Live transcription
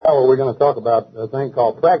we're going to talk about a thing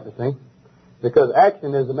called practicing, because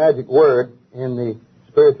action is the magic word in the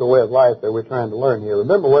spiritual way of life that we're trying to learn here.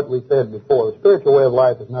 Remember what we said before. The spiritual way of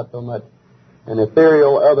life is not so much an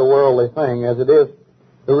ethereal, otherworldly thing as it is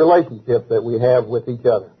the relationship that we have with each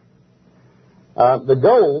other. The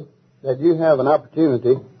goal that you have an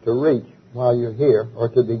opportunity to reach while you're here, or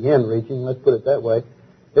to begin reaching, let's put it that way,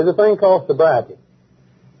 is a thing called sobriety.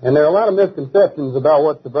 And there are a lot of misconceptions about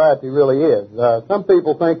what sobriety really is. Some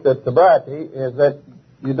people think that sobriety is that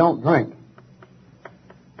you don't drink.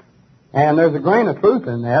 And there's a grain of truth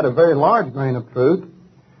in that, a very large grain of truth,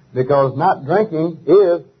 because not drinking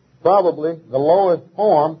is probably the lowest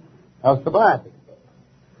form of sobriety.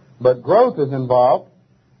 But growth is involved,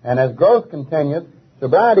 and as growth continues,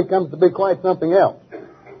 sobriety comes to be quite something else.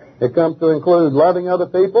 It comes to include loving other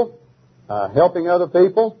people, helping other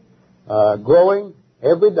people, growing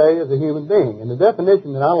every day as a human being. And the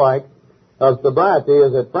definition that I like of sobriety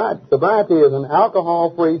is that sobriety is an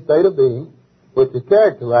alcohol-free state of being which is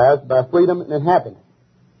characterized by freedom and happiness.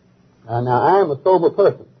 Now, I am a sober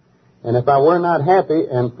person, and if I were not happy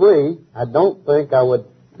and free, I don't think I would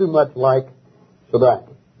too much like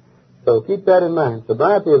sobriety. So keep that in mind.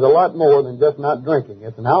 Sobriety is a lot more than just not drinking.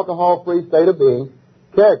 It's an alcohol-free state of being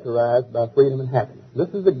characterized by freedom and happiness. This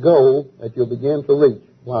is the goal that you'll begin to reach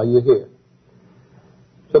while you're here.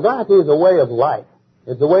 Sobriety is a way of life.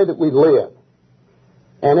 It's a way that we live.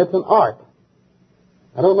 And it's an art.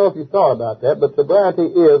 I don't know if you thought about that, but sobriety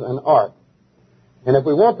is an art. And if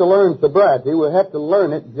we want to learn sobriety, we'll have to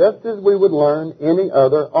learn it just as we would learn any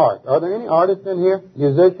other art. Are there any artists in here?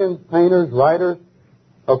 Musicians, painters, writers?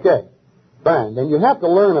 Okay, fine. Then you have to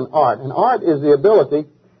learn an art. An art is the ability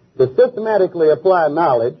to systematically apply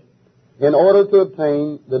knowledge in order to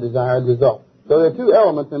obtain the desired result. So there are two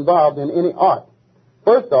elements involved in any art.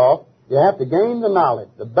 First off, you have to gain the knowledge,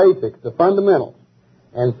 the basics, the fundamentals.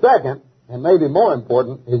 And second, and maybe more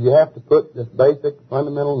important, is you have to put this basic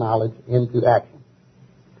fundamental knowledge into action.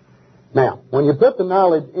 Now, when you put the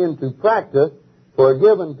knowledge into practice for a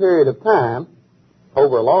given period of time,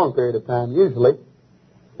 over a long period of time usually,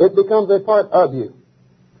 it becomes a part of you.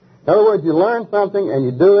 In other words, you learn something and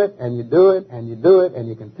you do it and you do it and you do it and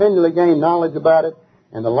you continually gain knowledge about it,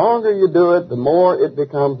 and the longer you do it, the more it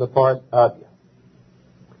becomes a part of you.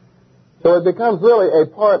 So it becomes really a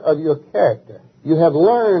part of your character. You have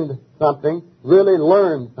learned something, really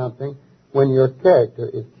learned something, when your character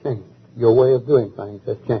is changed. Your way of doing things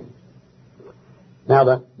has changed.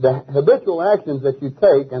 Now, the habitual actions that you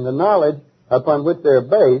take and the knowledge upon which they're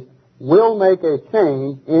based will make a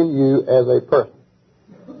change in you as a person.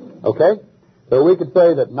 Okay? So we could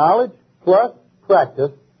say that knowledge plus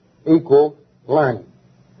practice equals learning.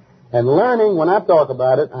 And learning, when I talk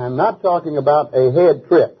about it, I'm not talking about a head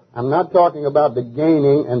trip. I'm not talking about the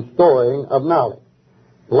gaining and storing of knowledge.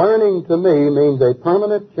 Learning to me means a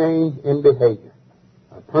permanent change in behavior.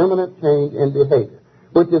 A permanent change in behavior,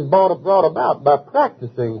 which is brought about by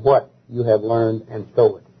practicing what you have learned and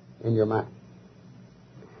stored in your mind.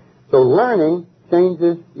 So learning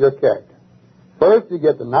changes your character. First you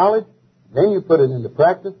get the knowledge, then you put it into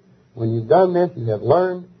practice. When you've done this, you have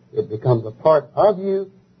learned, it becomes a part of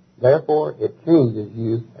you, therefore it changes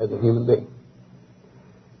you as a human being.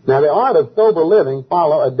 Now, the art of sober living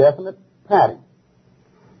follow a definite pattern.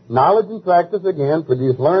 Knowledge and practice, again,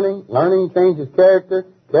 produce learning. Learning changes character.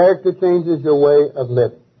 Character changes your way of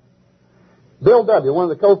living. Bill W., one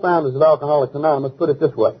of the co-founders of Alcoholics Anonymous, put it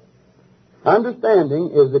this way. Understanding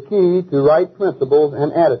is the key to right principles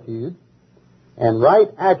and attitudes, and right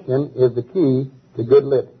action is the key to good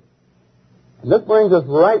living. And this brings us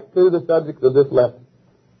right to the subject of this lesson.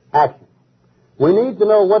 Action. We need to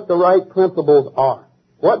know what the right principles are.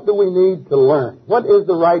 What do we need to learn? What is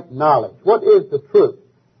the right knowledge? What is the truth?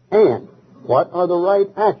 And what are the right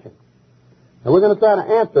actions? And we're going to try to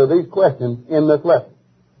answer these questions in this lesson.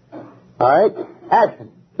 All right?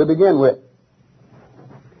 Action, to begin with.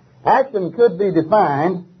 Action could be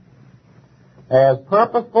defined as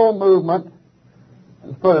purposeful movement.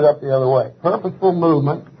 Let's put it up the other way. Purposeful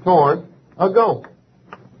movement toward a goal.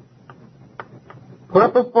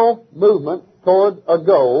 Purposeful movement toward a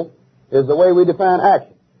goal is the way we define action.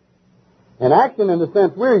 And action, in the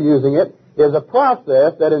sense we're using it, is a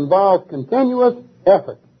process that involves continuous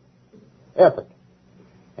effort. Effort.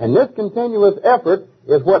 And this continuous effort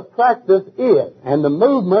is what practice is. And the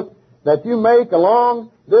movement that you make along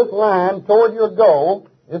this line toward your goal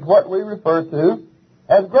is what we refer to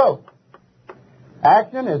as growth.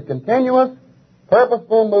 Action is continuous,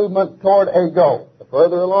 purposeful movement toward a goal. The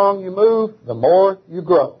further along you move, the more you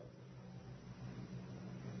grow.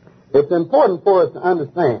 It's important for us to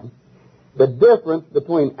understand the difference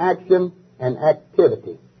between action and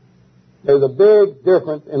activity. There's a big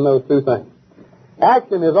difference in those two things.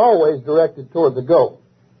 Action is always directed toward the goal,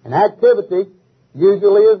 and activity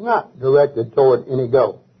usually is not directed toward any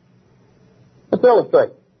goal. Let's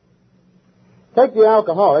illustrate. Take the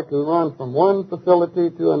alcoholic who runs from one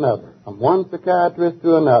facility to another, from one psychiatrist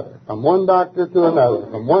to another, from one doctor to another,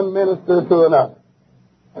 from one minister to another.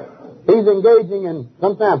 He's engaging in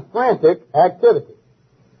sometimes frantic activity,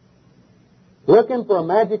 looking for a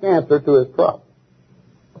magic answer to his problem.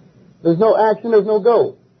 There's no action, there's no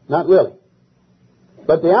goal. Not really.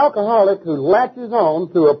 But the alcoholic who latches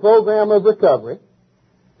on to a program of recovery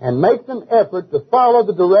and makes an effort to follow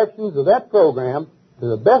the directions of that program to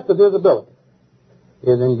the best of his ability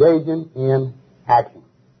is engaging in action.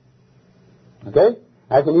 Okay?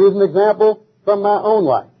 I can use an example from my own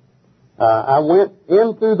life. I went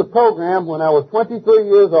into the program when I was 23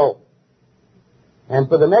 years old. And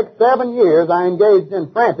for the next 7 years, I engaged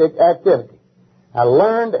in frantic activity. I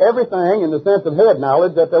learned everything in the sense of head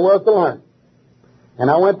knowledge that there was to learn.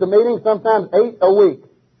 And I went to meetings sometimes 8 a week.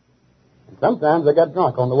 And sometimes I got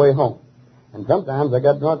drunk on the way home. And sometimes I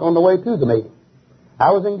got drunk on the way to the meeting.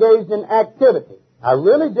 I was engaged in activity. I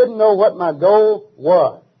really didn't know what my goal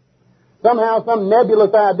was. Somehow some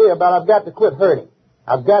nebulous idea about I've got to quit hurting.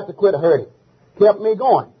 I've got to quit hurting kept me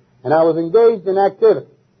going. And I was engaged in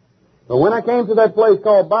activity. But when I came to that place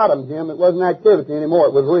called bottom, Jim, it wasn't activity anymore.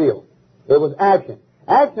 It was real. It was action.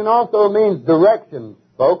 Action also means direction,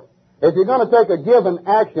 folks. If you're going to take a given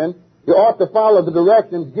action, you ought to follow the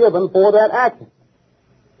directions given for that action.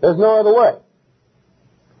 There's no other way.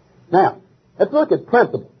 Now, let's look at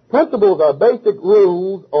principles. Principles are basic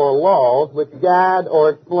rules or laws which guide or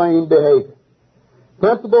explain behavior.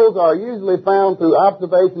 Principles are usually found through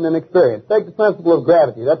observation and experience. Take the principle of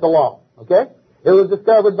gravity. That's a law, okay? It was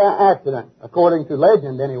discovered by accident, according to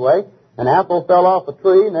legend anyway. An apple fell off a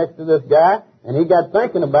tree next to this guy, and he got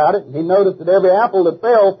thinking about it, and he noticed that every apple that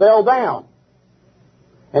fell down.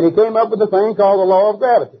 And he came up with a thing called the law of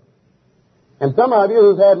gravity. And some of you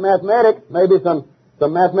who've had mathematics, maybe some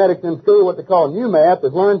mathematics in school, what they call new math,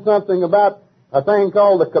 have learned something about a thing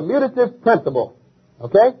called the commutative principle.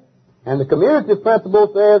 Okay? And the commutative principle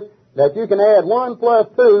says that you can add 1 plus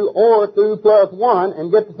 2 or 2 plus 1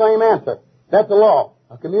 and get the same answer. That's a law,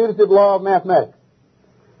 a commutative law of mathematics.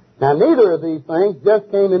 Now, neither of these things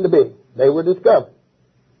just came into being. They were discovered.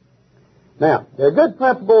 Now, there are good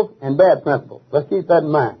principles and bad principles. Let's keep that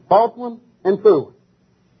in mind. False ones and true ones.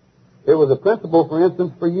 It was a principle, for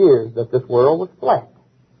instance, for years that this world was flat.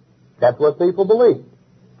 That's what people believed.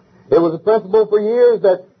 It was a principle for years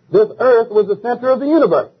that this earth was the center of the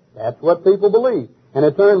universe. That's what people believed. And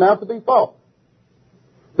it turned out to be false.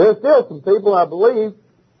 There's still some people, I believe,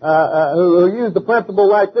 who use the principle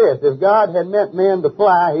like this. If God had meant men to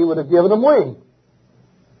fly, He would have given them wings.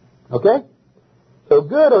 Okay? So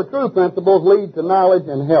good or true principles lead to knowledge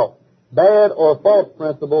and health. Bad or false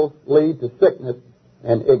principles lead to sickness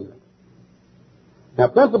and ignorance. Now,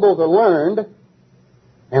 principles are learned,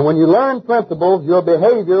 and when you learn principles, your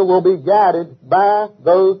behavior will be guided by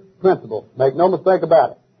those principles. Make no mistake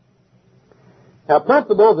about it. Now,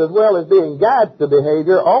 principles, as well as being guides to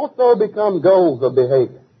behavior, also become goals of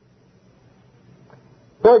behavior.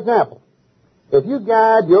 For example, if you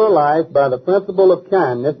guide your life by the principle of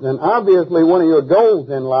kindness, then obviously one of your goals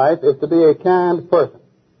in life is to be a kind person.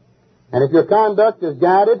 And if your conduct is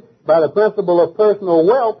guided by the principle of personal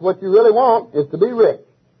wealth, what you really want is to be rich.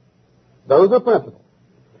 Those are principles.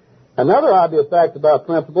 Another obvious fact about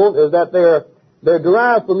principles is that they're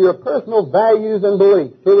derived from your personal values and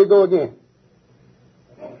beliefs. Here we go again.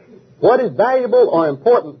 What is valuable or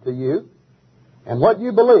important to you and what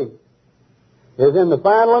you believe is, in the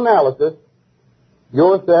final analysis,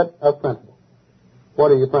 your set of principles.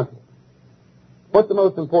 What are your principles? What's the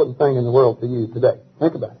most important thing in the world to you today?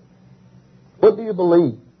 Think about it. What do you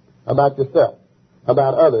believe about yourself,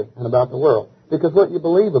 about others, and about the world? Because what you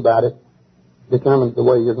believe about it determines the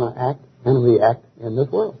way you're going to act and react in this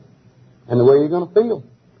world, and the way you're going to feel,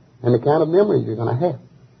 and the kind of memories you're going to have.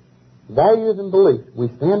 Values and beliefs, we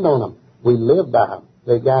stand on them. We live by them.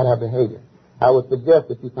 They guide our behavior. I would suggest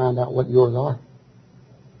that you find out what yours are.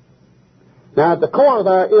 Now, at the core of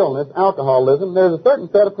our illness, alcoholism, there's a certain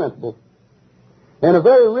set of principles. In a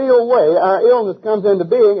very real way, our illness comes into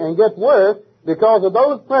being and gets worse because of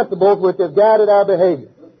those principles which have guided our behavior.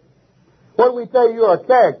 What we tell you are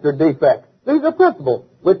character defects. These are principles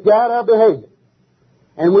which guide our behavior.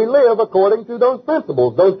 And we live according to those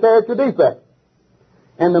principles, those character defects.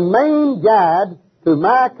 And the main guide to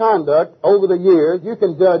my conduct over the years, you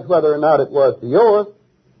can judge whether or not it was to yours,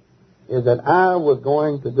 is that I was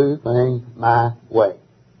going to do things my way.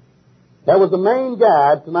 That was the main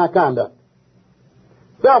guide to my conduct.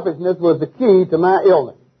 selfishness was the key to my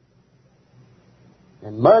illness.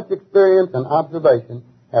 And much experience and observation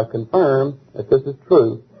have confirmed that this is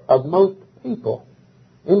true of most people,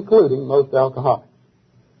 including most alcoholics.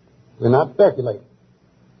 We're not speculating.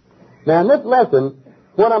 Now, in this lesson,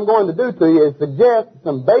 what I'm going to do to you is suggest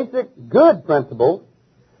some basic good principles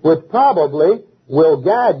which probably will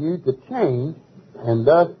guide you to change and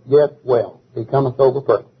thus get well, become a sober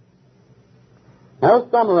person. Now,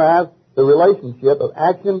 let's summarize the relationship of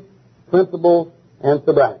action, principles, and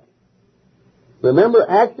sobriety. Remember,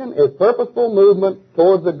 action is purposeful movement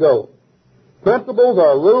towards a goal. Principles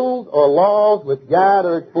are rules or laws which guide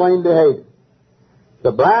or explain behavior.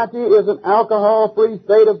 Sobriety is an alcohol-free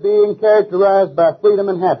state of being characterized by freedom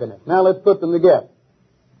and happiness. Now let's put them together.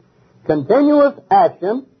 Continuous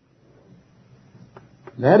action,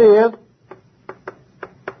 that is,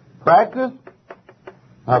 practice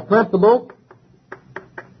of principles.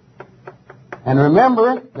 And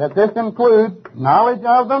remember that this includes knowledge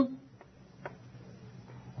of them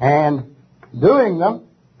and doing them.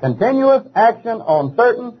 Continuous action on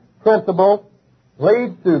certain principles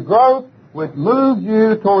leads to growth, which moves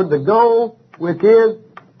you toward the goal, which is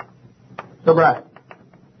sobriety.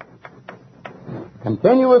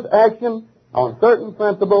 Continuous action on certain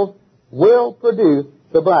principles will produce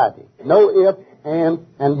sobriety. No ifs, ands,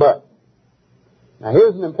 and buts. Now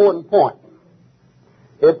here's an important point.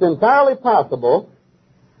 It's entirely possible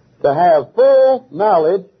to have full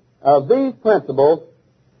knowledge of these principles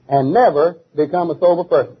and never become a sober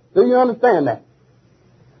person. Do you understand that?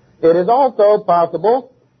 It is also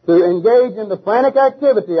possible to engage in the frantic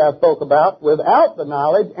activity I spoke about without the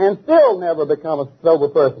knowledge and still never become a sober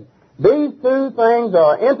person. These two things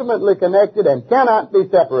are intimately connected and cannot be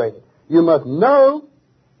separated. You must know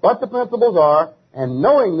what the principles are, and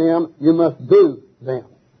knowing them, you must do them.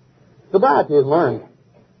 Sobriety is learned.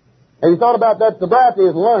 Have you thought about that? Sobriety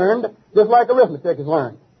is learned just like arithmetic is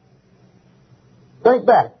learned. Think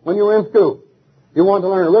back when you were in school. You wanted to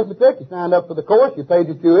learn arithmetic, you signed up for the course, you paid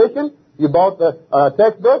your tuition, you bought the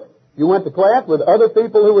textbook, you went to class with other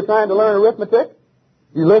people who were trying to learn arithmetic,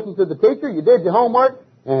 you listened to the teacher, you did your homework,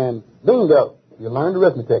 and bingo, you learned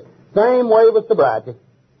arithmetic. Same way with sobriety.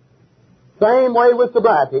 Same way with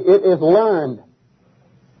sobriety. It is learned.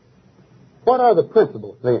 What are the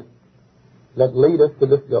principles, then, that lead us to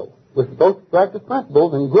this goal? We're supposed to practice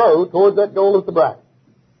principles and grow towards that goal of sobriety.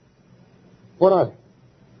 What are they?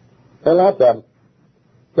 There are lots of them.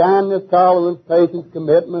 Kindness, tolerance, patience,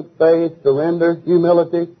 commitment, faith, surrender,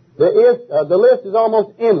 humility. The list is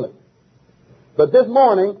almost endless. But this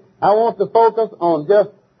morning, I want to focus on just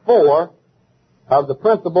 4 of the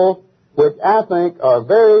principles which I think are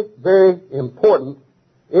very, very important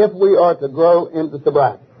if we are to grow into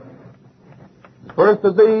sobriety. The first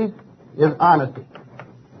of these is honesty.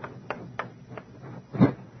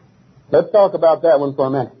 Let's talk about that one for a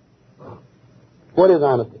minute. What is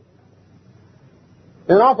honesty?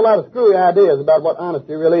 There are an awful lot of screwy ideas about what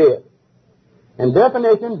honesty really is. And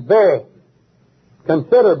definitions vary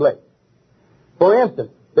considerably. For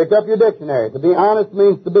instance, pick up your dictionary. To be honest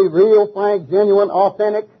means to be real, frank, genuine,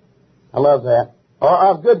 authentic. I love that. Or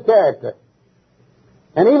of good character.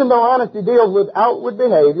 And even though honesty deals with outward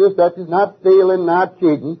behavior, such as not stealing, not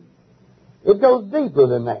cheating, it goes deeper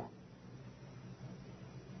than that.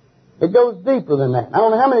 It goes deeper than that. I don't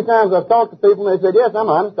know how many times I've talked to people and they said, yes, I'm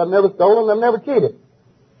honest, I've never stolen, I've never cheated.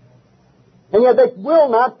 And yet they will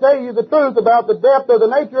not tell you the truth about the depth or the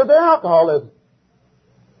nature of their alcoholism.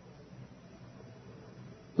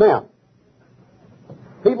 Now,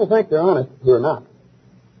 people think they're honest who are not.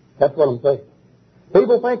 That's what I'm saying.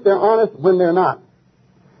 People think they're honest when they're not.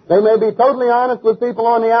 They may be totally honest with people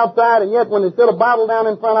on the outside, and yet when they sit a bottle down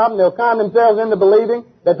in front of them, they'll con themselves into believing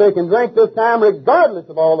that they can drink this time regardless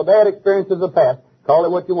of all the bad experiences of the past. Call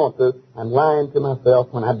it what you want to. I'm lying to myself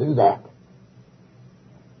when I do that.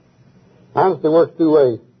 Honesty works 2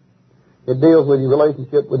 ways. It deals with your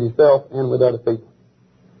relationship with yourself and with other people.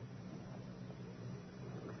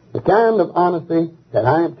 The kind of honesty that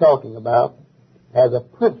I am talking about as a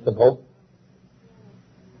principle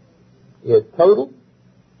is total,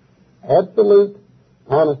 absolute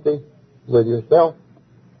honesty with yourself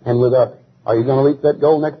and with others. Are you going to reach that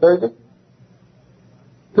goal next Thursday?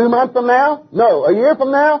 2 months from now? No. A year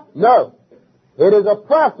from now? No. It is a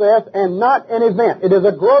process and not an event. It is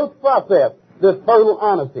a growth process, this total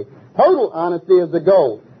honesty. Total honesty is the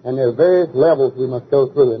goal, and there are various levels we must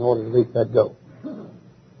go through in order to reach that goal.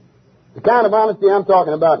 The kind of honesty I'm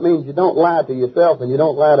talking about means you don't lie to yourself and you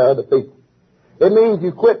don't lie to other people. It means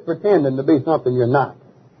you quit pretending to be something you're not.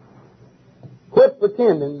 Quit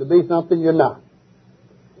pretending to be something you're not.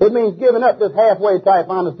 It means giving up this halfway type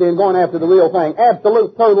honesty and going after the real thing.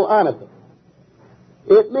 Absolute, total honesty.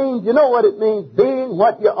 It means, you know what it means? Being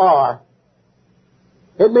what you are.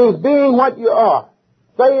 It means being what you are.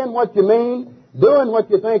 Saying what you mean. Doing what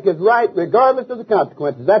you think is right, regardless of the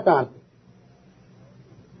consequences. That's honesty.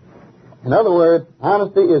 In other words,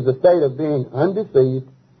 honesty is the state of being undeceived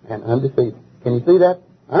and undeceived. Can you see that?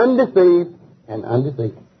 Undeceived and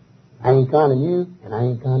undeceived. I ain't conning you, and I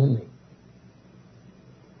ain't conning me.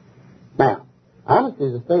 Now, honesty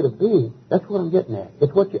is a state of being. That's what I'm getting at.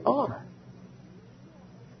 It's what you are.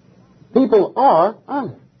 People are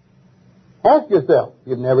honest. Ask yourself,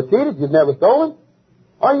 you've never cheated, you've never stolen.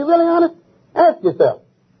 Are you really honest? Ask yourself.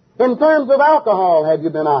 In terms of alcohol, have you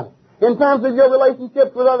been honest? In terms of your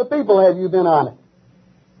relationships with other people, have you been honest?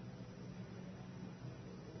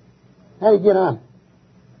 How do you get honest?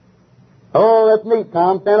 Oh, that's neat,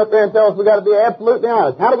 Tom. Stand up there and tell us we've got to be absolutely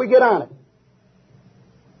honest. How do we get honest?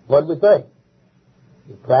 What did we say?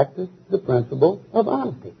 You practice the principle of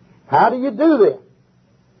honesty. How do you do this?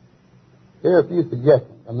 Here are a few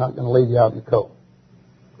suggestions. I'm not going to leave you out in the cold.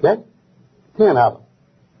 Okay? 10 of them.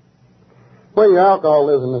 Where your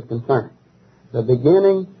alcoholism is concerned, the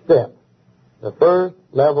beginning step, the first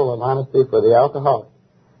level of honesty for the alcoholic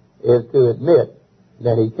is to admit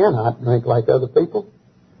that he cannot drink like other people,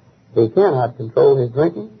 he cannot control his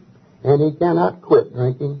drinking, and he cannot quit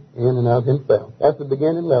drinking in and of himself. That's the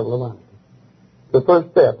beginning level of honesty. The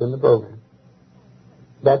first step in the program.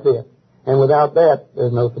 That's it. And without that,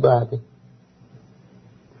 there's no sobriety.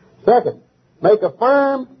 Second, make a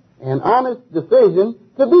firm and honest decision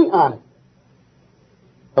to be honest.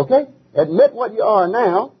 Okay? Admit what you are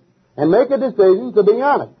now and make a decision to be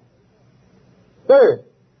honest. Third,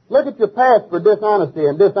 look at your past for dishonesty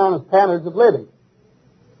and dishonest patterns of living.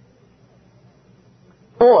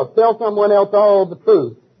 Fourth, tell someone else all the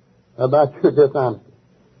truth about your dishonesty.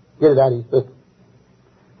 Get it out of your system.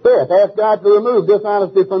 Fifth, ask God to remove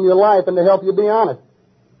dishonesty from your life and to help you be honest.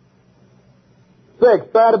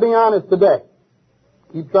 Sixth, try to be honest today.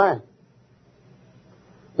 Keep trying.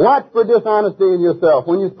 Watch for dishonesty in yourself.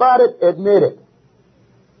 When you spot it, admit it.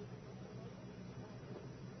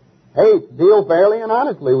 Eighth, deal fairly and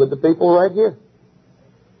honestly with the people right here.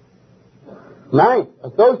 Ninth,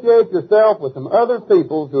 associate yourself with some other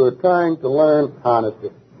people who are trying to learn honesty.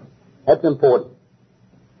 That's important.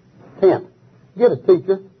 10th, get a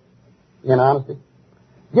teacher in honesty.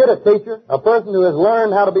 Get a teacher, a person who has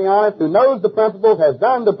learned how to be honest, who knows the principles, has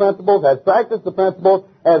done the principles, has practiced the principles,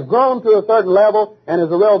 has grown to a certain level, and is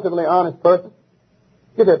a relatively honest person.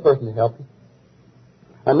 Get that person to help you.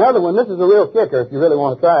 Another one, this is a real kicker if you really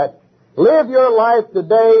want to try it. Live your life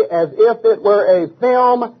today as if it were a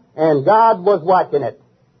film and God was watching it.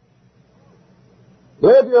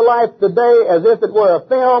 Live your life today as if it were a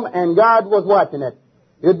film and God was watching it.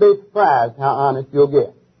 You'd be surprised how honest you'll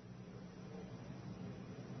get.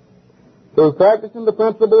 Through practicing the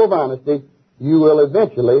principle of honesty, you will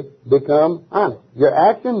eventually become honest. Your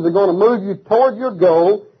actions are going to move you toward your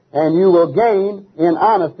goal, and you will gain in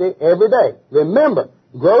honesty every day. Remember,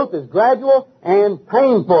 growth is gradual and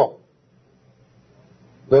painful.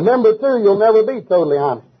 Remember, too, you'll never be totally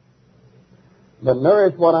honest. But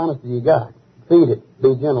nourish what honesty you got. Feed it.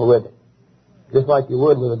 Be gentle with it. Just like you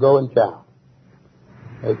would with a growing child.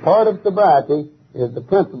 As part of sobriety is the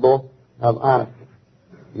principle of honesty.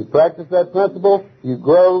 You practice that principle, you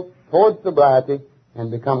grow towards sobriety, and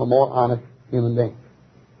become a more honest human being.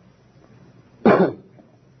 The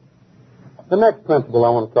next principle I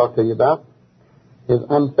want to talk to you about is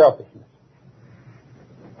unselfishness.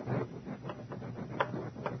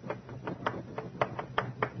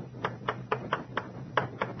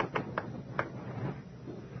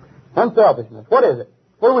 Unselfishness. What is it?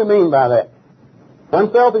 What do we mean by that?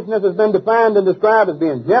 Unselfishness has been defined and described as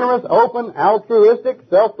being generous, open, altruistic,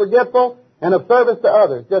 self-forgetful, and of service to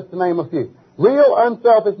others, just to name a few. Real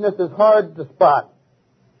unselfishness is hard to spot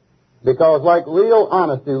because, like real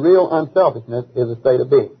honesty, real unselfishness is a state of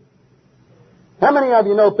being. How many of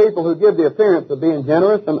you know people who give the appearance of being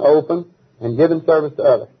generous and open and giving service to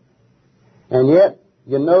others? And yet,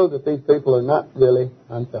 you know that these people are not really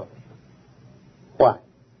unselfish. Why?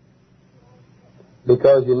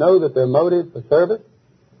 Because you know that their motive for service,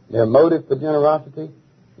 their motive for generosity,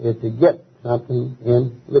 is to get something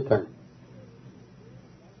in return.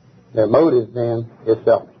 Their motive, then, is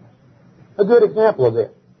selfishness. A good example of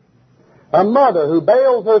this. A mother who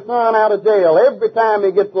bails her son out of jail every time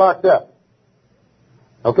he gets locked up.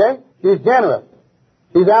 Okay? She's generous.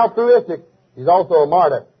 She's altruistic. She's also a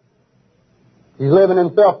martyr. She's living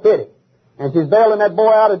in self-pity. And she's bailing that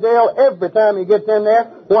boy out of jail every time he gets in there.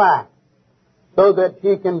 Why? So that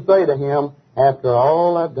she can say to him, after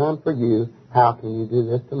all I've done for you, how can you do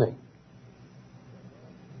this to me?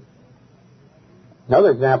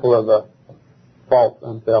 Another example of a false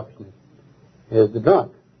unselfishness is the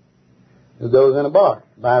drunk who goes in a bar,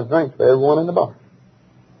 buys drinks for everyone in the bar.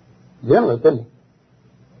 Generous, isn't he?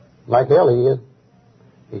 Like hell he is.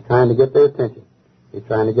 He's trying to get their attention. He's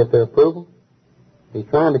trying to get their approval. He's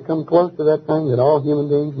trying to come close to that thing that all human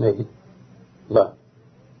beings need, love.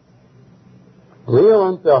 Real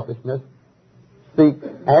unselfishness seeks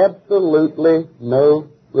absolutely no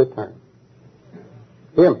return.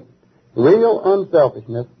 Hear me. Real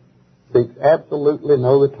unselfishness seeks absolutely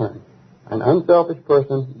no return. An unselfish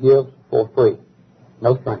person gives for free,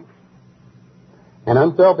 no strings. An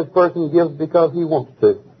unselfish person gives because he wants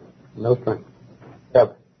to, no strings,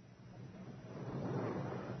 ever.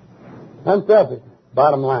 Unselfishness,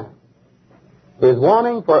 bottom line, is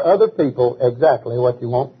wanting for other people exactly what you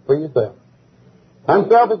want for yourself.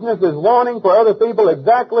 Unselfishness is wanting for other people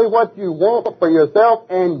exactly what you want for yourself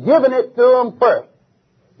and giving it to them first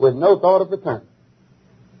with no thought of return.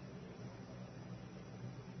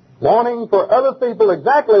 Wanting for other people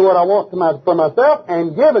exactly what I want for myself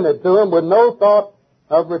and giving it to them with no thought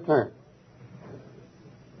of return.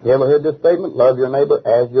 You ever heard this statement? Love your neighbor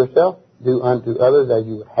as yourself. Do unto others as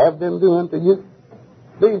you would have them do unto you.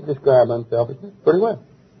 These describe unselfishness pretty well.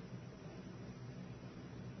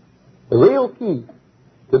 The real key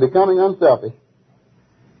to becoming unselfish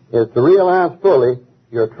is to realize fully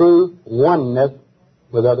your true oneness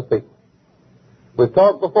with other people. We've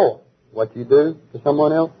talked before. What you do to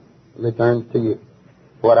someone else returns to you.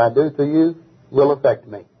 What I do to you will affect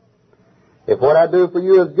me. If what I do for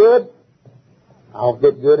you is good, I'll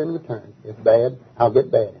get good in return. If bad, I'll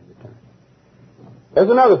get bad in return. There's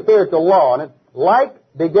another spiritual law, and it's like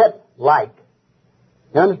begets like.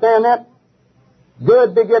 You understand that?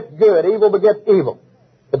 Good begets good. Evil begets evil.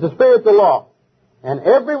 It's a spiritual law. And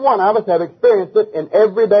every one of us have experienced it in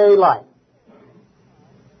everyday life.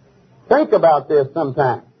 Think about this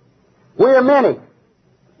sometime. We're many.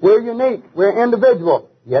 We're unique. We're individual.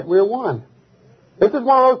 Yet we're one. This is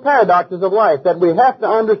one of those paradoxes of life that we have to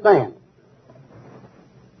understand.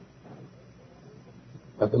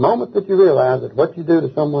 But the moment that you realize that what you do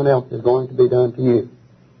to someone else is going to be done to you,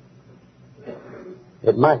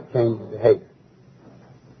 it might change your behavior.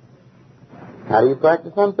 How do you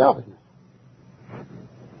practice unselfishness?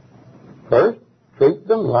 First, treat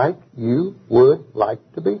them like you would like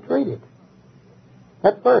to be treated.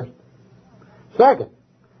 That's first. Second,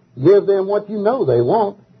 give them what you know they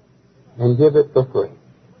want and give it for free.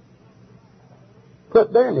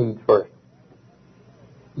 Put their needs first.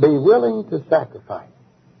 Be willing to sacrifice.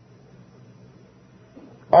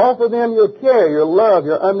 Offer them your care, your love,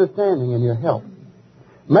 your understanding, and your help.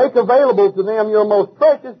 Make available to them your most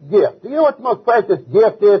precious gift. Do you know what the most precious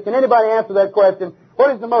gift is? Can anybody answer that question?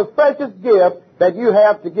 What is the most precious gift that you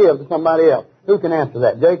have to give to somebody else? Who can answer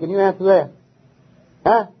that? Jay, can you answer that?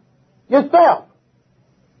 Huh? Yourself.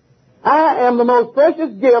 I am the most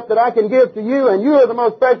precious gift that I can give to you, and you are the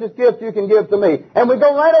most precious gift you can give to me. And we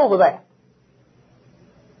go right over that.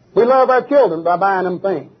 We love our children by buying them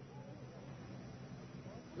things.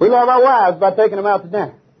 We love our wives by taking them out to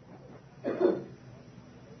dinner.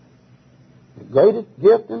 The greatest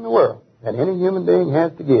gift in the world that any human being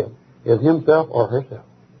has to give is himself or herself.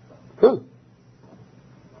 True.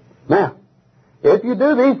 Now, if you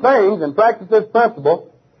do these things and practice this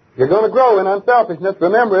principle, you're going to grow in unselfishness.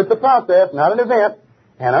 Remember, it's a process, not an event.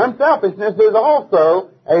 And unselfishness is also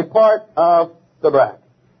a part of sobriety.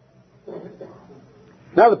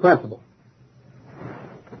 Another principle.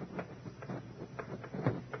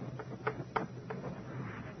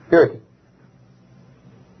 Purity.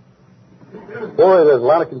 Boy, there's a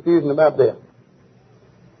lot of confusion about this.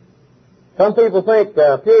 Some people think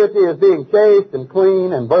purity is being chaste and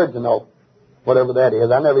clean and virginal, whatever that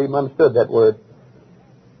is. I never even understood that word.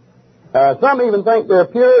 Some even think they're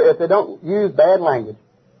pure if they don't use bad language.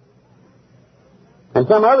 And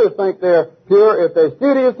some others think they're pure if they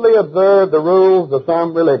studiously observe the rules of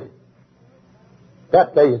some religion.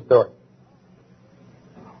 That'll tell you a story.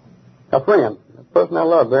 A friend, a person I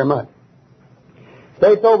love very much,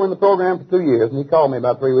 stayed sober in the program for 2 years, and he called me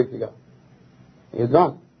about 3 weeks ago. He was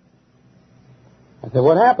drunk. I said,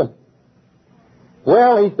 what happened?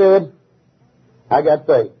 Well, he said, I got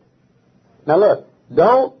saved. Now look,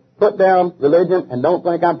 don't put down religion and don't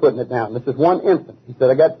think I'm putting it down. This is one instance. He said,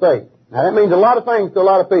 I got saved. Now that means a lot of things to a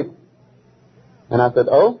lot of people. And I said,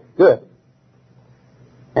 oh, good.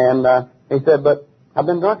 And he said, but I've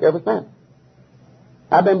been drunk ever since.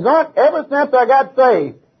 I've been drunk ever since I got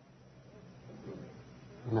saved.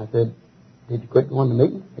 And I said, did you quit going to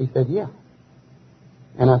meetings? He said, yeah.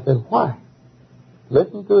 And I said, why?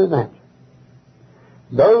 Listen to his answer.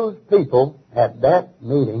 Those people at that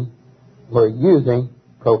meeting were using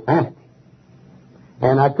profanity.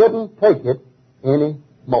 And I couldn't take it any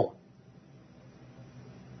more.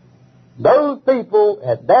 Those people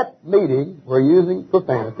at that meeting were using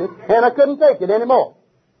profanity, and I couldn't take it any more.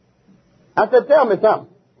 I said, tell me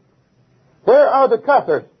something. Where are the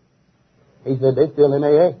cussers? He said, they're still in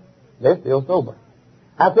AA. They're still sober.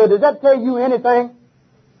 I said, does that tell you anything?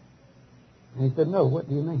 And he said, no, what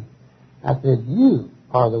do you mean? I said, you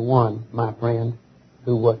are the one, my friend,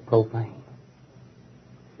 who was profane.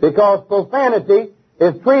 Because profanity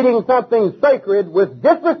is treating something sacred with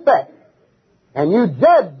disrespect. And you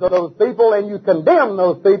judge those people and you condemn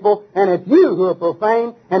those people, and it's you who are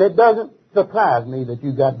profane, and it doesn't surprise me that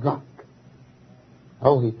you got drunk.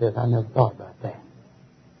 Oh, he says, I never thought about that.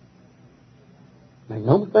 Make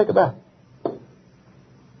no mistake about it.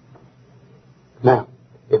 Now,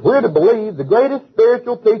 if we're to believe the greatest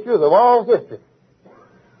spiritual teachers of all history,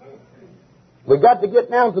 we've got to get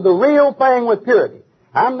down to the real thing with purity.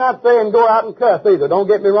 I'm not saying go out and cuss either. Don't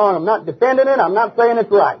get me wrong. I'm not defending it. I'm not saying it's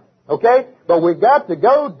right. Okay? But we've got to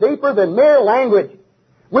go deeper than mere language.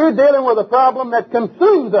 We're dealing with a problem that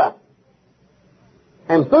consumes us.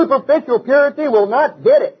 And superficial purity will not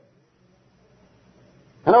get it.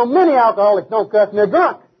 I know many alcoholics don't cuss and they're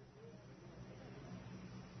drunk.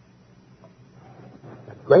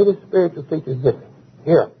 The greatest spiritual teacher in history.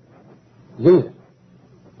 Here, Jesus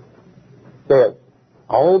says,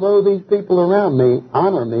 although these people around me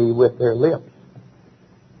honor me with their lips,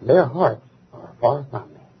 their hearts are far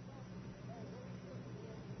from me.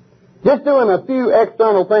 Just doing a few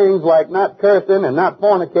external things like not cursing and not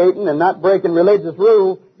fornicating and not breaking religious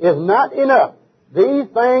rules is not enough. These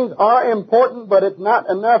things are important, but it's not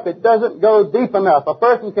enough. It doesn't go deep enough. A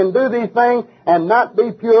person can do these things and not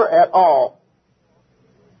be pure at all.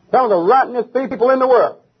 Some of the rottenest people in the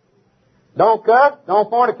world don't cuss,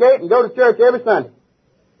 don't fornicate, and go to church every Sunday.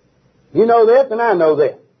 You know this, and I know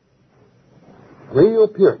this. Real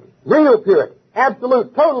purity,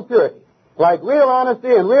 absolute, total purity, like real honesty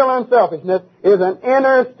and real unselfishness, is an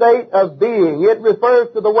inner state of being. It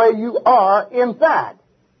refers to the way you are inside.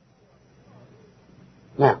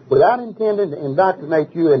 Now, without intending to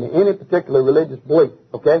indoctrinate you into any particular religious belief,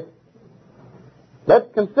 okay,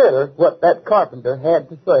 let's consider what that carpenter had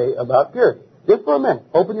to say about purity. Just for a minute.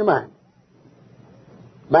 Open your mind.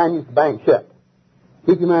 Mine used to bang shut.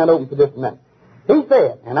 Keep your mind open for just a minute. He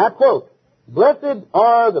said, and I quote, "Blessed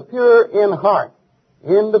are the pure in heart."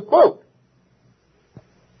 End of quote.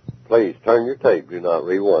 Please turn your tape. Do not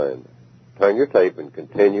rewind. Turn your tape and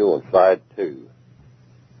continue on side 2.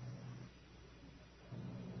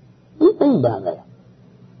 What do you mean by that?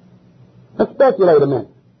 Let's speculate a minute.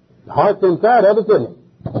 The heart's inside of us, isn't it?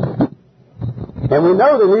 And we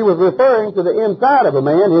know that he was referring to the inside of a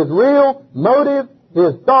man, his real motive,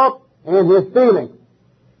 his thoughts, and his feelings.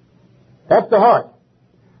 That's the heart.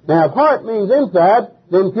 Now, if heart means inside,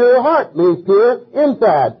 then pure heart means pure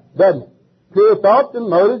inside, doesn't it? Pure thoughts and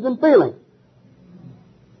motives and feelings.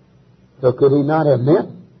 So could he not have meant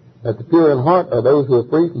that the pure in heart are those who are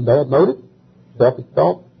free from bad motives, selfish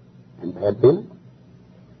thoughts, and bad feelings?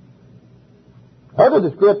 Other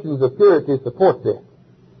descriptions of purity support this.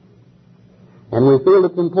 And we feel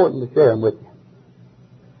it's important to share them with you.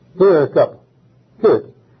 Here are a couple.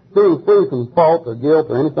 Purity. Being free from fault or guilt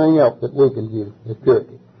or anything else that weakens you is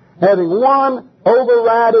purity. Having one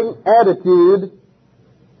overriding attitude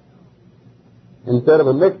instead of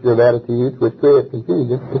a mixture of attitudes which creates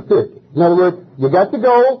confusion is purity. In other words, you got your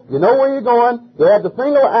goal, you know where you're going, you have the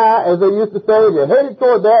single eye, as they used to say, you're headed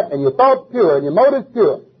toward that, and your thoughts pure, and your motives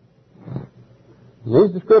pure. And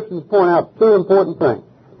these descriptions point out two important things.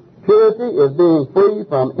 Purity is being free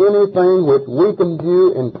from anything which weakens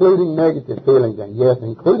you, including negative feelings, and yes,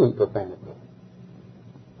 including profanity.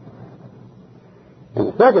 And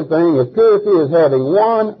the second thing is purity is having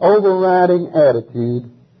one overriding attitude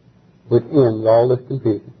which ends all this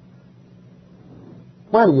confusion.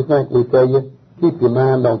 Why do you think we tell you, keep your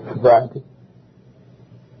mind on sobriety?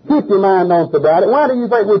 Keep your mind on sobriety. Why do you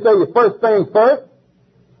think we tell you first things first?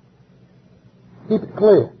 Keep it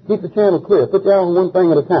clear. Keep the channel clear. Put you on one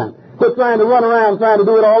thing at a time. Quit trying to run around trying to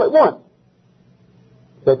do it all at once.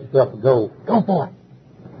 Set yourself a goal. Go for it.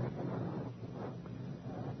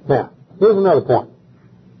 Now, here's another point.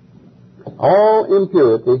 All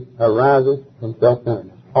impurity arises from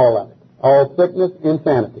self-centeredness. All of it. All sickness,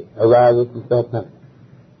 insanity arises from self-centeredness.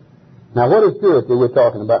 Now, what is purity we're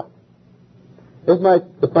talking about? This might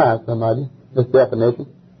surprise some of you, this definition.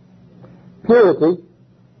 Purity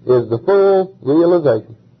is the full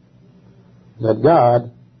realization that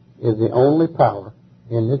God is the only power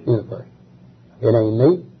in this universe. It ain't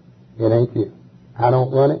me. It ain't you. I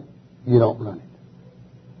don't run it. You don't run it.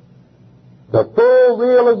 The full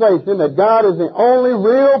realization that God is the only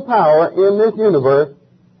real power in this universe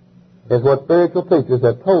is what spiritual teachers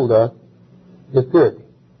have told us is purity.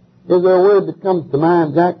 Is there a word that comes to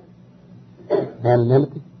mind, Jack?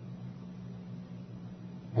 Anonymity.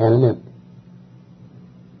 Anonymity.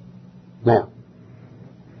 Now,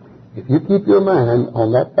 if you keep your mind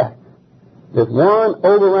on that fact, this one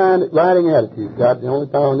overriding attitude, God's the only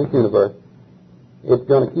power in this universe, it's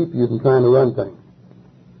going to keep you from trying to run things.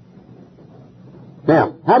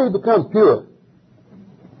 Now, how do you become pure?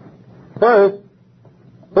 First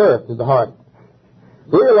is the heart.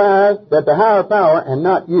 Realize that the higher power and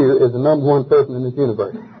not you is the number one person in this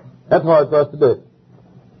universe. That's hard for us to do.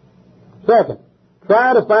 Second,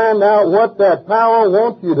 try to find out what that power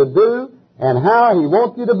wants you to do and how he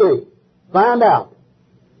wants you to be. Find out.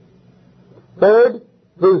 Third,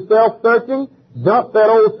 through self-searching, dump that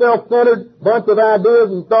old self-centered bunch of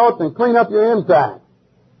ideas and thoughts and clean up your inside.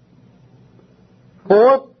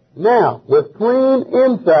 Fourth, now, with clean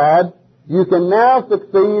inside, you can now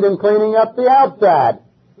succeed in cleaning up the outside.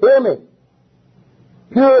 Hear me.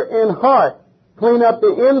 Pure in heart. Clean up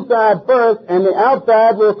the inside first, and the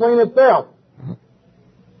outside will clean itself.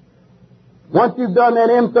 Once you've done that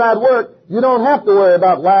inside work, you don't have to worry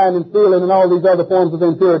about lying and stealing and all these other forms of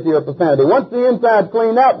impurity or profanity. Once the inside's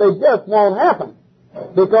cleaned out, they just won't happen,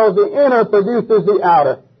 because the inner produces the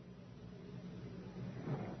outer.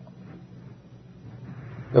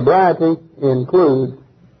 Sobriety includes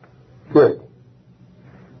purity.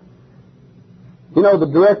 You know, the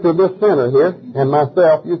director of this center here and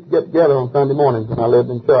myself used to get together on Sunday mornings when I lived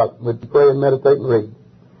in Charlotte. We'd pray and meditate and read.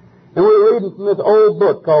 And we were reading from this old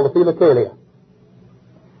book called the Philokalia.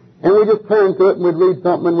 And we just turned to it and we'd read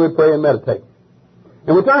something and we'd pray and meditate.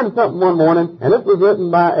 And we turned to something one morning, and this was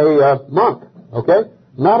written by a monk, okay?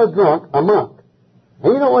 Not a drunk, a monk.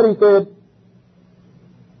 And you know what he said?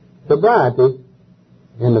 Sobriety,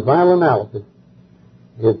 in the final analysis,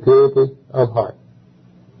 is purity of heart.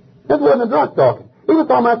 This wasn't a drunk talking. He was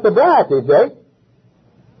talking about sobriety, Jake.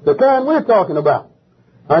 The kind we're talking about.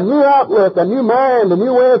 A new outlook, a new mind, a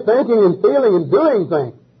new way of thinking and feeling and doing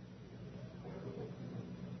things.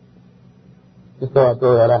 Just thought I'd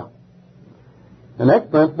throw that out. The next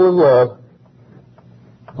principle is love.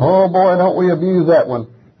 Oh boy, don't we abuse that one.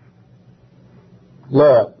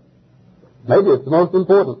 Love. Maybe it's the most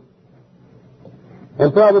important.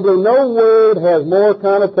 And probably no word has more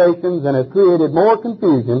connotations and has created more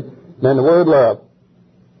confusion than the word love.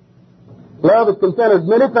 Love is considered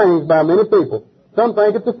many things by many people. Some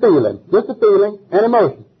think it's a feeling, just a feeling, an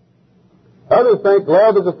emotion. Others think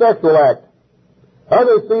love is a sexual act.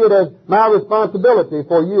 Others see it as my responsibility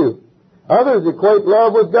for you. Others equate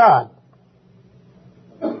love with God.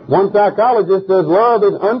 One psychologist says love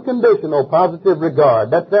is unconditional positive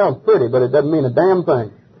regard. That sounds pretty, but it doesn't mean a damn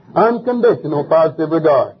thing. Unconditional positive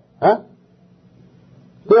regard. Huh?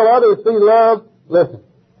 Still others see love, listen,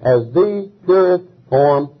 as the purest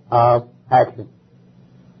form of action.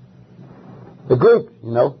 The Greeks,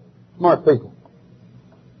 you know, smart people,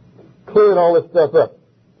 cleared all this stuff up.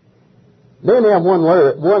 They didn't have one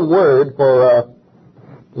word for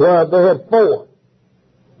love. They had four.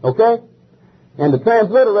 Okay? And to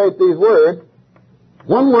transliterate these words,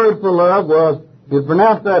 one word for love was, you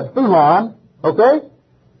pronounce that philon, okay?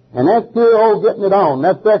 And that's pure old getting it on.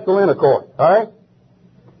 That's sexual intercourse, all right?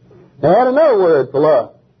 They had another word for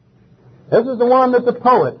love. This is the one that the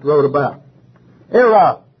poets wrote about.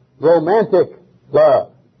 Eros, romantic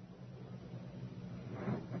love.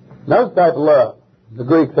 Another type of love the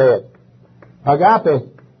Greeks had. Agape.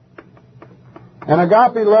 And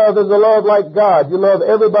agape love is a love like God. You love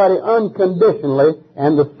everybody unconditionally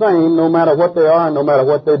and the same no matter what they are and no matter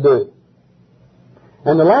what they do.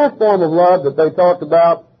 And the last form of love that they talked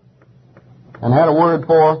about and had a word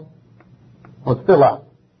for was philia,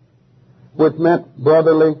 which meant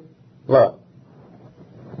brotherly love.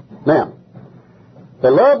 Now,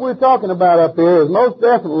 the love we're talking about up here is most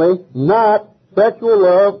definitely not sexual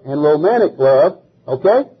love and romantic love,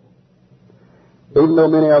 okay? Even though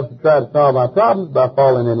many of us try to solve our problems by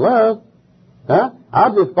falling in love,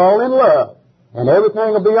 I'll just fall in love and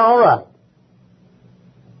everything will be all right.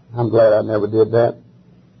 I'm glad I never did that.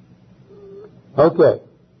 Okay.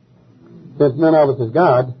 Since none of us is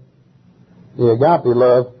God, the agape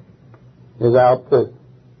love is out too.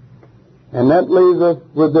 And that leaves us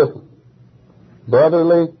with this one.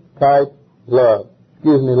 Brotherly type love.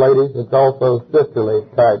 Excuse me, ladies, it's also sisterly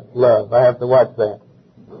type love. I have to watch that.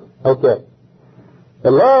 Okay. The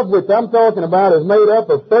love which I'm talking about is made up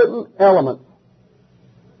of certain elements.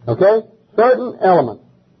 Okay? Certain elements.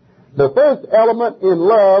 The first element in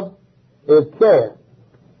love is care.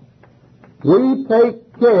 We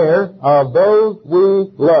take care of those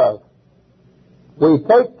we love. We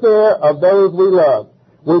take care of those we love.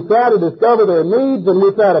 We try to discover their needs, and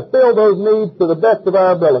we try to fill those needs to the best of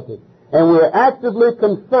our ability. And we're actively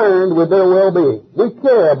concerned with their well-being. We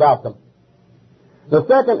care about them. The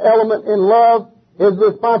second element in love is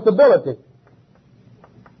responsibility.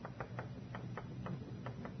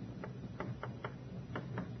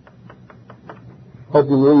 Hope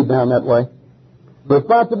you read down that way.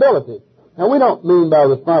 Responsibility. Now, we don't mean by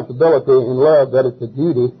responsibility in love that it's a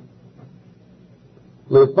duty.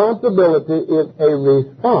 Responsibility is a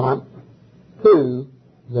response to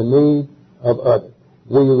the needs of others.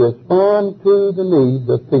 We respond to the needs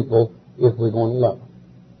of people if we're going to love them.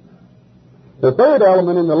 The third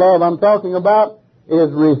element in the love I'm talking about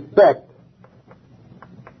is respect.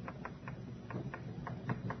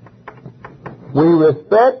 We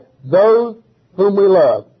respect those whom we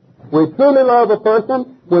love. We truly love a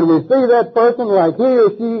person when we see that person like he or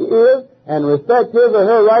she is and respect his or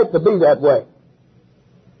her right to be that way,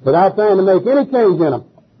 without trying to make any change in them.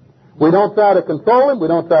 We don't try to control him, we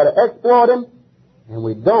don't try to exploit him, and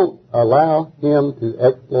we don't allow him to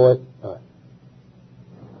exploit us.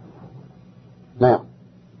 Now,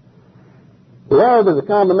 love is a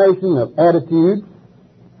combination of attitudes,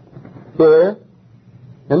 care,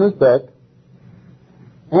 and respect,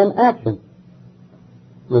 and action,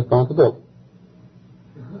 responsibility.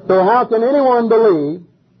 So how can anyone believe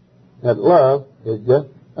that love is just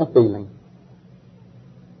a feeling?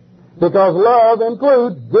 Because love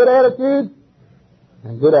includes good attitudes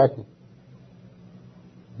and good action.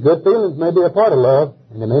 Good feelings may be a part of love,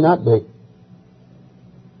 and they may not be.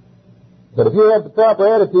 But if you have the proper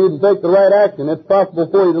attitude and take the right action, it's possible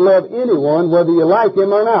for you to love anyone, whether you like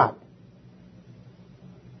him or not.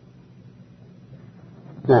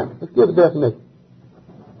 Now, let's give a definition.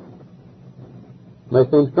 It may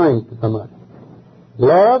seem strange to some of us.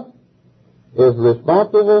 Love is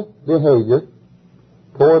responsible behavior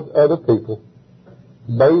towards other people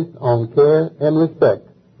based on care and respect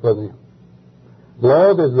for them.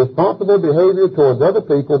 Love is responsible behavior towards other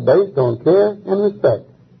people based on care and respect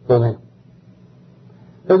for them.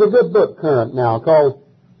 There's a good book current now called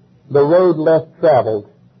The Road Less Traveled,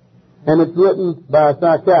 and it's written by a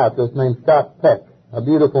psychiatrist named Scott Peck, a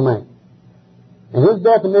beautiful man. And his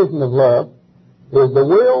definition of love is the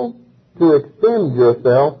will to extend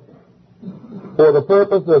yourself for the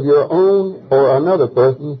purpose of your own or another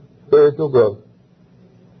person's spiritual growth.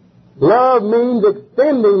 Love means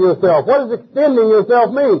extending yourself. What does extending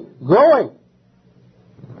yourself mean? Growing.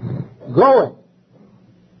 Growing.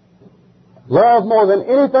 Love more than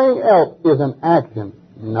anything else is an action,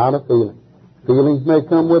 not a feeling. Feelings may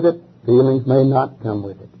come with it. Feelings may not come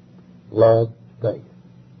with it. Love stays.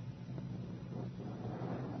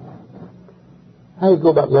 How do you go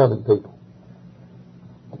about loving people?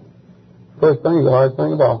 First thing, the hardest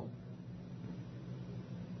thing of all.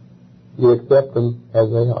 You accept them as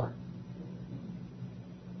they are.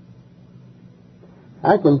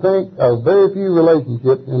 I can think of very few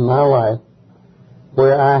relationships in my life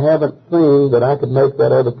where I haven't seen that I could make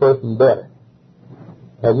that other person better.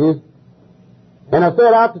 Have you? And I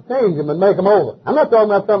set out to change them and make them over. I'm not talking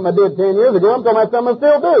about something I did 10 years ago. I'm talking about something I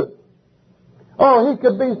still do. Oh, he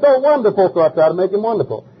could be so wonderful, so I try to make him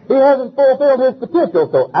wonderful. He hasn't fulfilled his potential,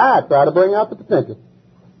 so I try to bring out the potential.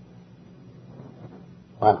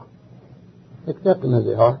 Wow. Accept them as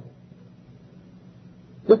they are.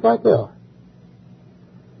 Just like they are.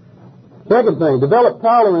 Second thing, develop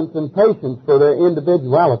tolerance and patience for their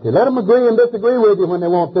individuality. Let them agree and disagree with you when they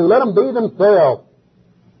want to. Let them be themselves.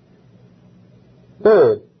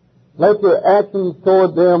 Third, let your actions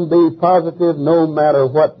toward them be positive no matter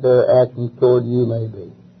what their actions toward you may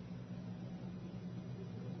be.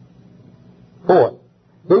 Fourth,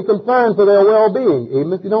 be concerned for their well-being,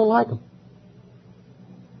 even if you don't like them.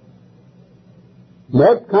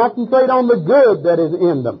 Next, concentrate on the good that is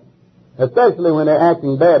in them, especially when they're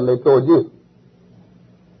acting badly toward you.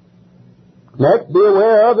 Next, be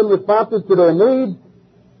aware of and responsive to their needs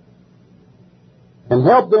and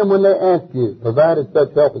help them when they ask you, provided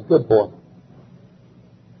such help is good for them.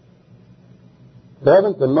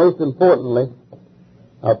 Seventh, and most importantly,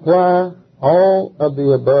 apply all of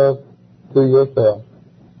the above to yourself.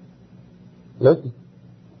 Listen,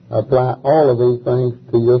 apply all of these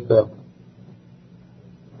things to yourself.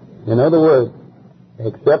 In other words,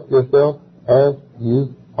 accept yourself as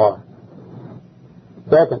you are.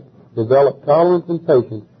 Second, develop tolerance and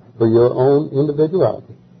patience for your own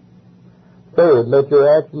individuality. Third, let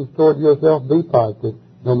your actions toward yourself be positive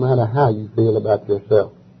no matter how you feel about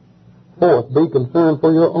yourself. Fourth, be concerned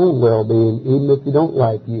for your own well-being, even if you don't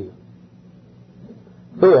like you.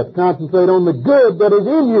 Fifth, concentrate on the good that is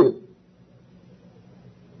in you.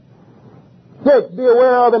 Sixth, be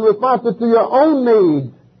aware of and responsive to your own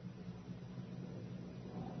needs.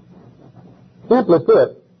 Simply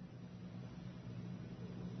put,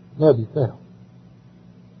 love yourself.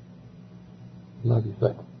 Love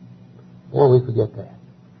yourself. Or we forget that.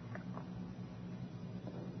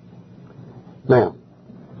 Now,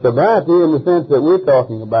 sobriety in the sense that we're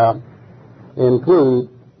talking about includes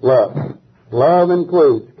love. Love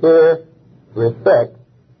includes care, respect,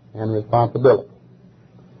 and responsibility.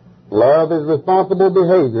 Love is responsible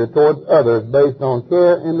behavior towards others based on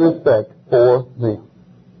care and respect for them.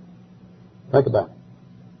 Think about it.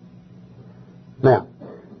 Now,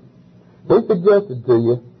 we suggested to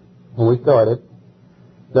you when we started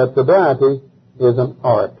that sobriety is an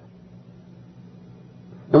art.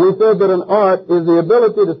 And we said that an art is the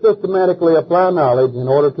ability to systematically apply knowledge in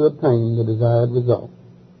order to obtain the desired result.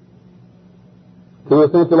 Two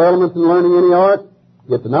essential elements in learning any art: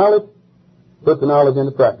 get the knowledge, put the knowledge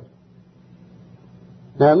into practice.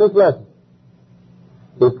 Now, in this lesson,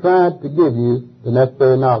 we've tried to give you the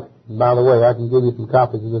necessary knowledge. And by the way, I can give you some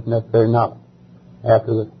copies of this necessary knowledge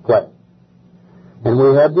after the class. And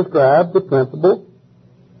we have described the principles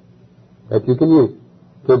that you can use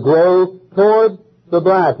to grow toward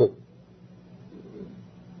sobriety.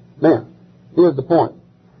 Now, here's the point.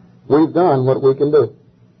 We've done what we can do.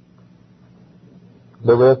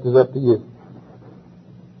 The rest is up to you.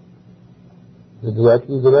 The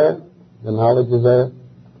directions are there. The knowledge is there.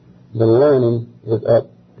 The learning is up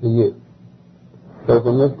to you. So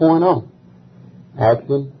from this point on,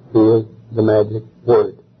 action is the magic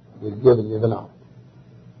word. We've given you the knowledge.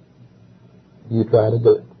 You try to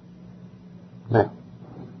do it. Now,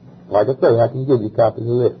 like I say, I can give you copies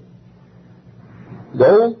of this.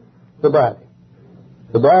 Goal, sobriety.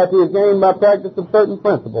 Sobriety is gained by practice of certain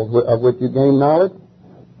principles of which you gain knowledge,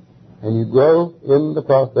 and you grow in the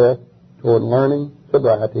process toward learning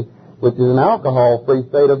sobriety, which is an alcohol-free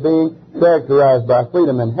state of being characterized by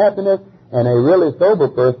freedom and happiness, and a really sober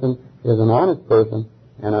person is an honest person,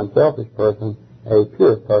 an unselfish person, a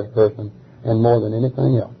pure person, and more than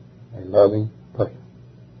anything else, a loving person.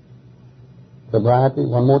 Sobriety,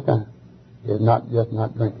 one more time, is not just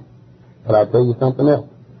not drinking. But I'll tell you something else.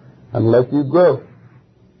 Unless you grow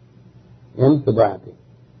in sobriety,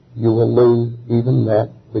 you will lose even that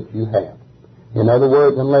which you have. In other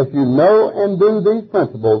words, unless you know and do these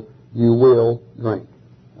principles, you will drink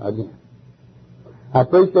again. I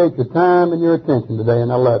appreciate your time and your attention today,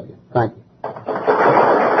 and I love you. Thank you.